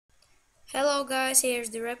Hello guys, here's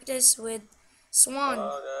the Rapidus with Swan,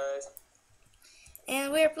 Hello guys.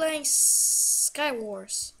 and we're playing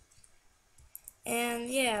SkyWars. And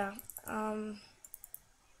yeah,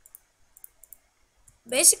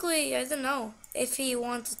 basically I don't know if he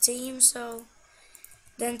wants a team, so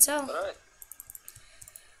then tell. Alright.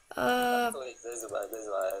 Uh, Actually, this is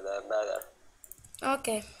better.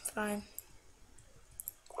 okay, fine.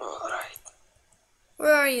 Alright.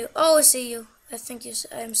 Where are you? Oh, I see you. I think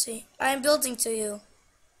I'm see. I'm building to you,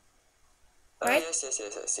 right? Yes,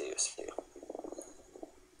 I see you.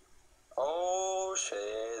 Oh shit,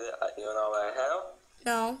 you know what I have?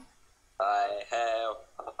 No. I have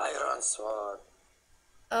iron sword.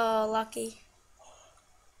 Oh, lucky.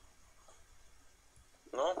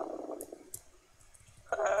 No?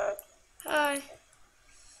 Hi.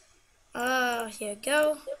 Here you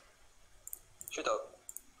go. Shoot up.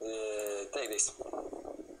 Take this.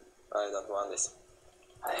 I don't want this.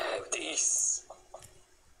 I have this.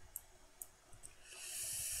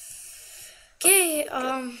 Okay.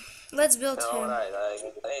 Let's build him. Alright, I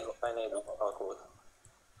need wood.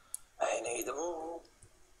 I need wood.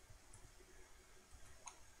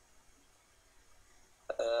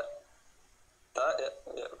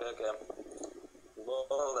 Okay. Well,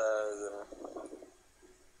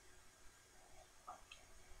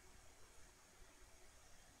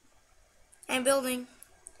 I'm building.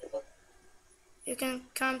 You can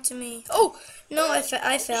come to me. Oh no! I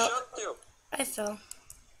fell. shut you. I fell.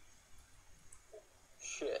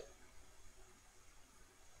 Shit.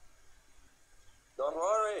 Don't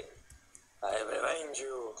worry. I will avenge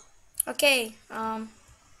you. Okay.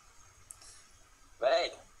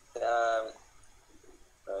 Wait. I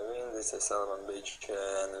mean, this is Salmon Beach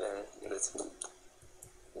and then this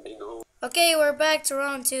big hole. Okay, we're back to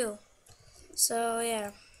round 2. So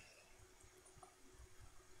yeah.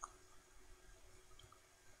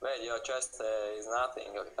 Wait, your chest is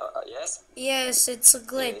nothing. Yes? Yes, it's a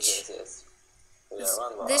glitch. Yes. Yeah,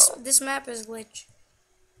 one more. This map is glitch.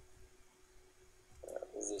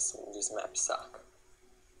 This map suck.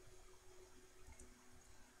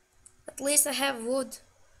 At least I have wood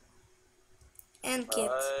and kit.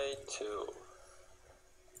 I too.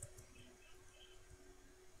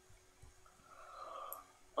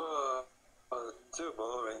 Too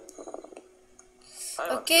boring.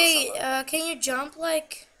 Okay, can you jump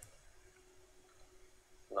like?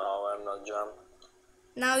 No, I'm not jumping.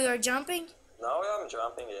 Now you're jumping? Now I'm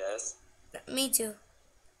jumping, yes. Me too.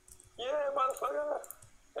 Yeah, motherfucker!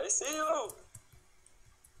 I see you!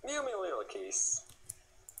 Give me a little kiss.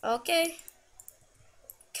 Okay.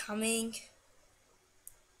 Coming.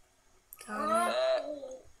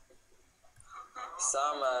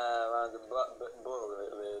 Some want to bull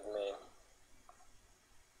with me.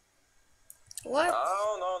 What?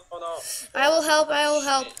 Oh, no. I will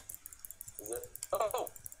help. Oh,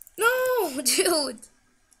 No, dude.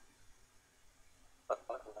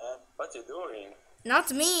 man. What you doing?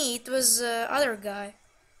 Not me. It was other guy.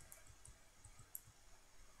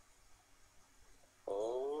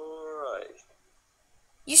 Alright.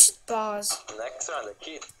 You should pause. Next round, a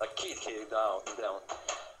kid here down.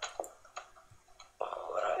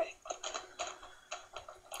 Alright.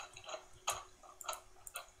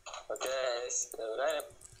 Okay, ready?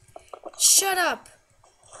 Shut up.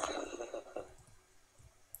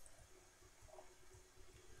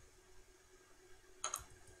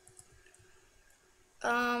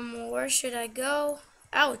 Where should I go?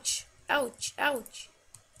 Ouch.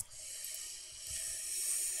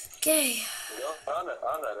 Okay. Go under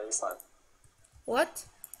Island. What?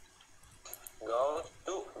 Go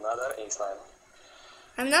to another Island.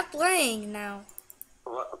 I'm not playing now.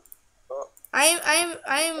 What? Oh, I'm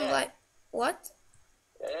yeah. like, what?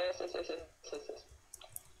 Yes.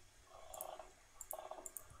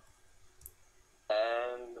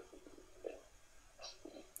 And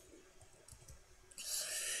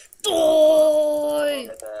Die!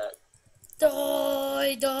 that.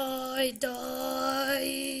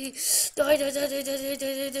 Die.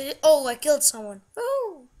 Oh, I killed someone.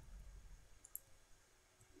 Oh.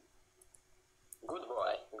 Good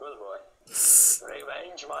boy.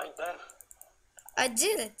 Revenge my death. I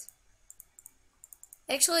did it.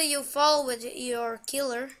 Actually, you fall with your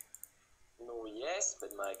killer. No, yes,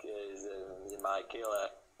 but my killer.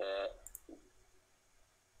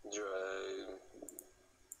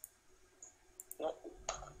 No,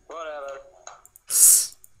 whatever.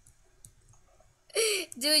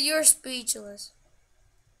 Dude, you're speechless.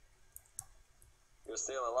 You're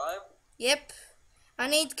still alive? Yep. I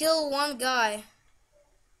need to kill one guy.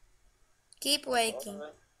 Keep waiting.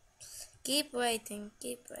 Okay. Keep waiting.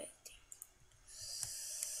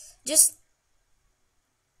 Just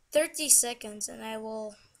 30 seconds and I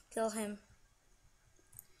will kill him.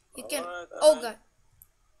 You can. Alright, Oh alright. god.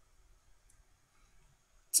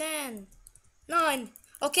 10, 9.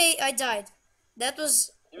 Okay, I died. That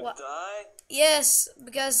was You what? die? Yes,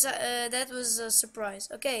 because that was a surprise.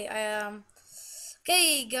 Okay,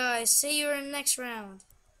 Okay, guys, see you in the next round.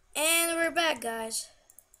 And we're back, guys.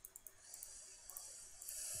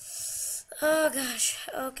 Oh gosh.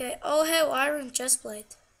 Okay. Oh, have iron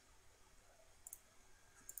chestplate.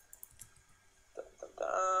 Dum, dum,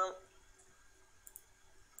 dum.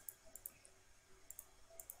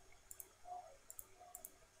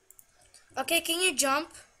 Okay, can you jump?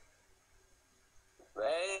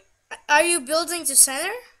 Wait. Are you building to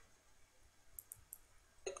center?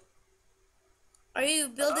 Are you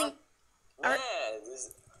building? Are Man, this.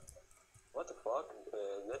 What the fuck?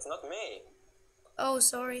 That's not me. Oh,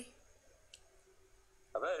 sorry.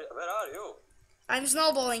 Where are you? I'm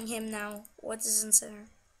snowballing him now. What is in center?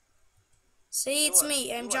 See, it's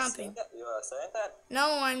me. I'm jumping. You are saying that?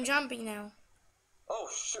 No, I'm jumping now. Oh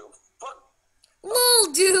shoot! Fuck!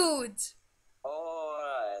 Lol, dude.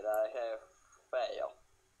 Alright, I have fail.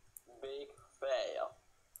 Big fail.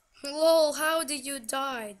 Lol, how did you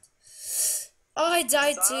die? Oh, I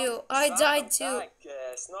died too. I died too. Like,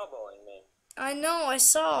 snowballing me. I know, I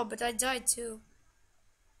saw, but I died too.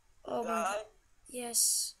 Oh my god. Die?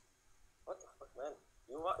 Yes. What the fuck, man?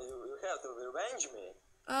 You have to revenge me.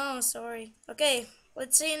 Oh, sorry. Okay,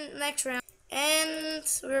 let's see in the next round. And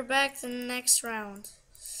we're back to the next round.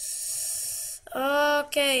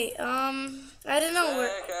 Okay, I don't know where.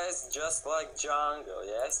 Yeah, guys, just like jungle,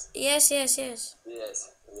 yes? Yes. Yes.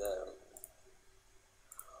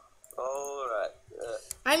 Alright.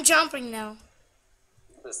 I'm jumping now.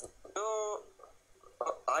 Listen.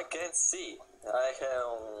 I can't see. I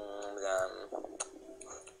have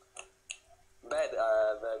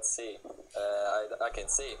bad see. I can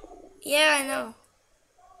see. Yeah, I know.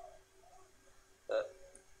 Uh,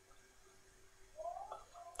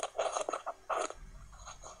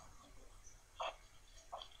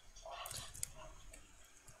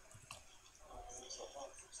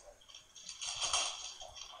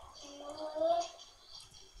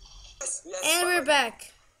 yes, And we're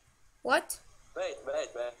back. What? Wait,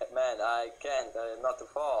 man, I can't not to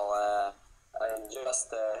fall. I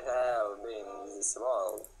just have been in this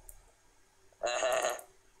world.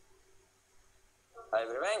 I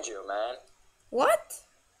revenge you, man. What?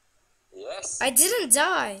 Yes. I didn't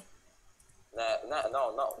die.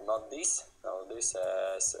 No, not this. No, this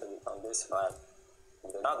on this land,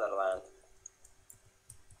 in another land.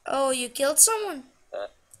 Oh, you killed someone?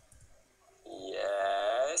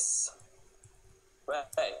 Yes. Wait,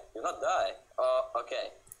 hey, you not die? Oh,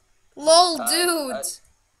 okay. Lol, dude.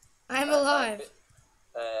 I'm alive.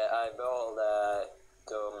 I built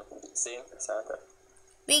to center.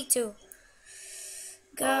 Me too.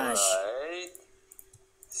 Gosh. Alright.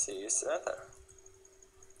 See center.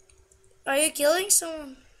 Are you killing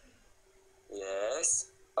someone?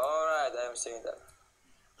 Yes. Alright, I'm seeing that.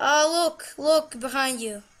 Look behind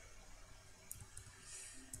you.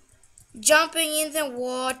 Jumping in the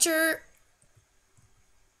water.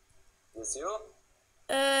 Is you?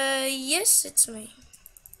 Yes, it's me.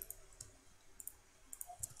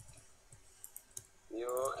 You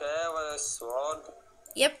have a sword?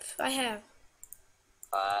 Yep, I have.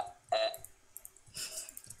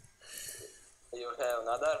 You have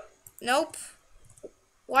another? Nope.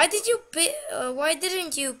 Why did you pick? Why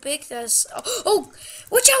didn't you pick this? Oh!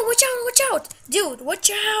 Watch out! Dude, watch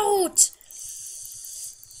out!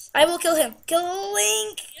 I will kill him.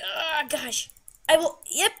 Killing. Gosh. I will.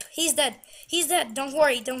 Yep, he's dead. Don't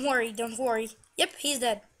worry. Yep, he's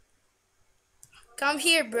dead. Come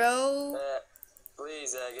here, bro.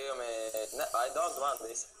 Please give me. No, I don't want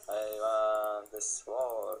this. I want this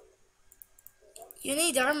sword. You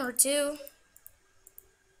need armor too.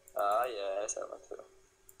 Yes, I want to.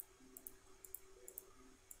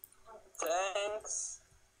 Thanks.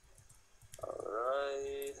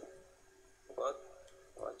 Alright.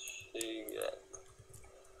 What she get?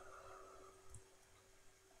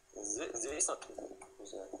 This not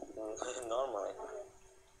normally.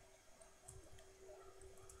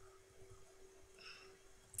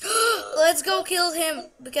 Let's go kill him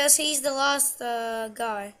because he's the last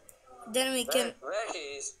guy. Then we can Where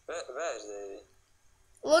is the?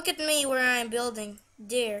 look at me where I'm building.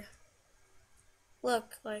 There.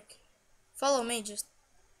 Look, like, follow me just.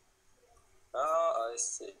 Oh, I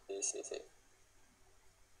see.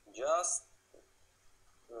 Just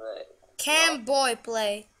wait. Can boy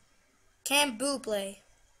play? Can boo play?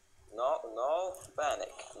 No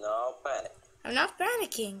panic. No panic. I'm not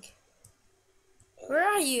panicking. Where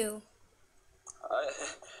are you?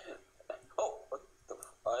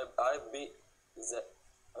 the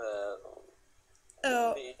uh,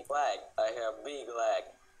 Oh, big lag. I have big lag.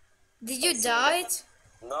 did you think die?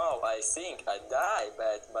 No, I think I died,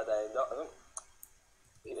 but I don't.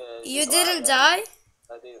 You This lag, didn't die?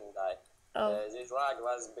 I didn't die. Oh, This lag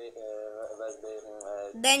was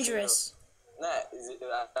chill. dangerous. Nah,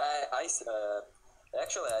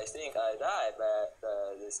 actually I think I died,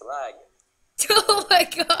 but this lag. Oh my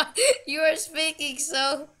god, you are speaking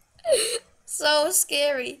so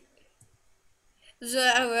scary.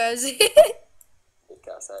 Where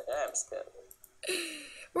Because I am scared.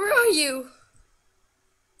 are you?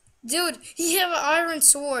 Dude, he have an iron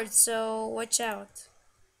sword, so watch out.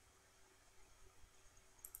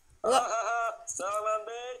 What? Son of a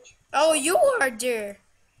bitch! Oh, you are there.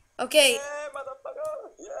 Okay, Yeah,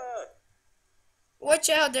 motherfucker! Yeah! watch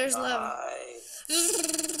out, there's lava. I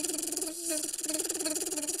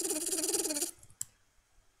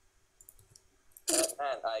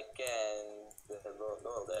and I can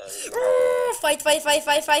go there. Fight, fight, fight,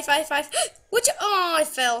 fight, fight, fight, fight. Which? Oh, I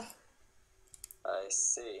fell. I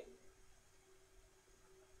see.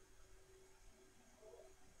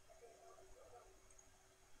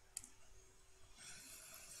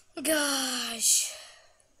 Gosh.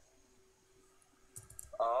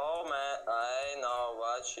 Oh man, I know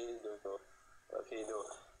what she do. What he do?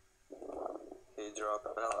 He drop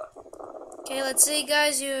a bella. Okay, let's see,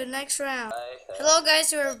 guys. You next round. I have. Hello,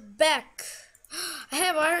 guys. We're back. I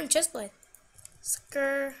have iron chestplate.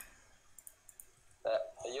 Skrr.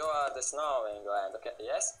 You are the snowing land, okay?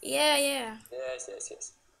 Yes? Yeah, yeah. Yes.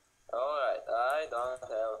 Alright, I don't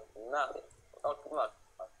have nothing. Oh, look.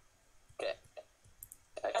 Okay.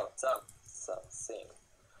 I have something.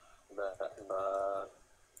 But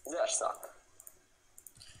they're stuck.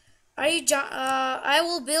 Are you? I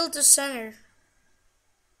will build the center.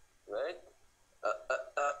 Wait.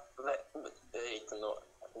 Wait, no.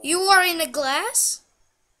 You are in a glass.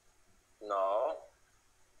 No.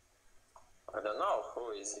 I don't know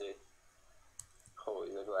who is it. Who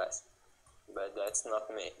is the glass? But that's not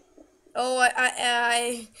me. Oh,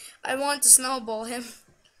 I want to snowball him,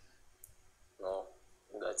 No.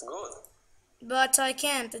 That's good. but I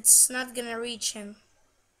can't. It's not gonna reach him.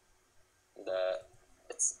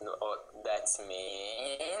 That's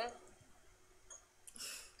mean.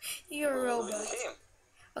 You're a With robot. him.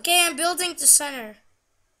 Okay, I'm building the center.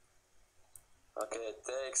 Okay,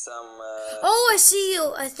 take some. Oh, I see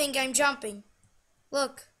you. I think I'm jumping.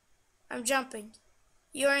 Look, I'm jumping.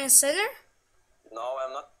 You're in the center? No,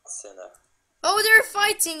 I'm not sinner. Oh, they're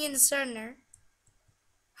fighting in the center.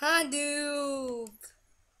 Hadouken.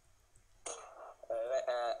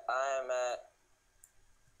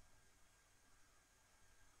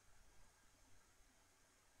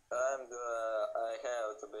 I'm. I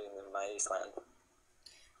have to be in my Iceland.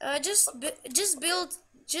 Just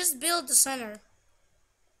build the center.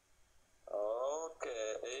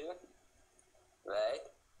 Okay. Wait.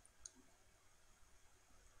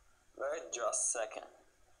 Wait just a second.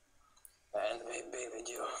 And we be with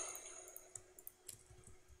you.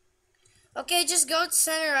 Okay, just go to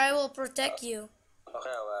center. I will protect you. Okay,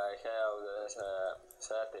 I have this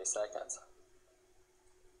 30 seconds.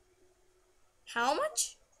 How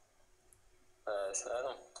much?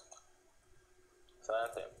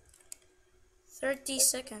 30. 30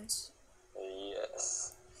 seconds.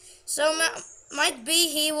 Yes. So might be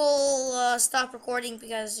he will stop recording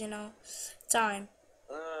because time.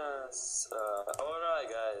 Alright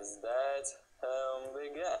guys, that's we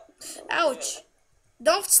get. Ouch!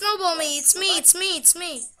 Don't snowball me. It's me. It's me. It's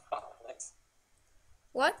me. Next.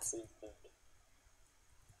 What?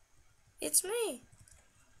 It's me.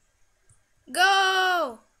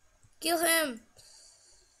 Go! Kill him.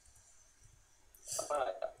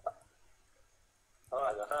 Alright,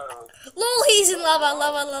 Lol, he's in lava.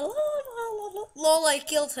 Lava. Lol, I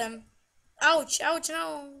killed him. Ouch. Ouch,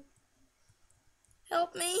 no.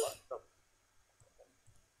 Help me.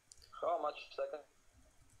 how much second?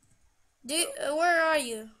 Where are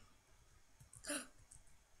you?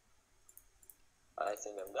 I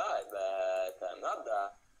think I'm died, but I'm not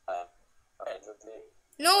died.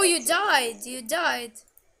 No, you died. You died.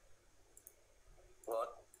 What?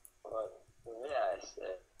 Yes.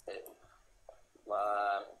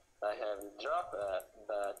 I have dropped,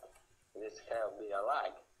 but this have be a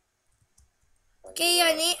lag. Okay,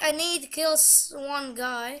 I need to kill one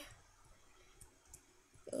guy.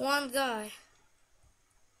 One guy.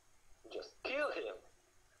 Just kill him.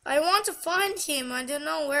 I want to find him. I don't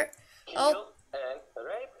know where. Kill and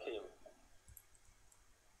rape him.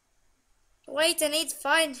 Wait, I need to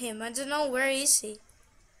find him. I don't know where is he.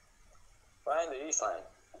 Find the Eastline.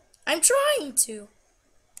 I'm trying to.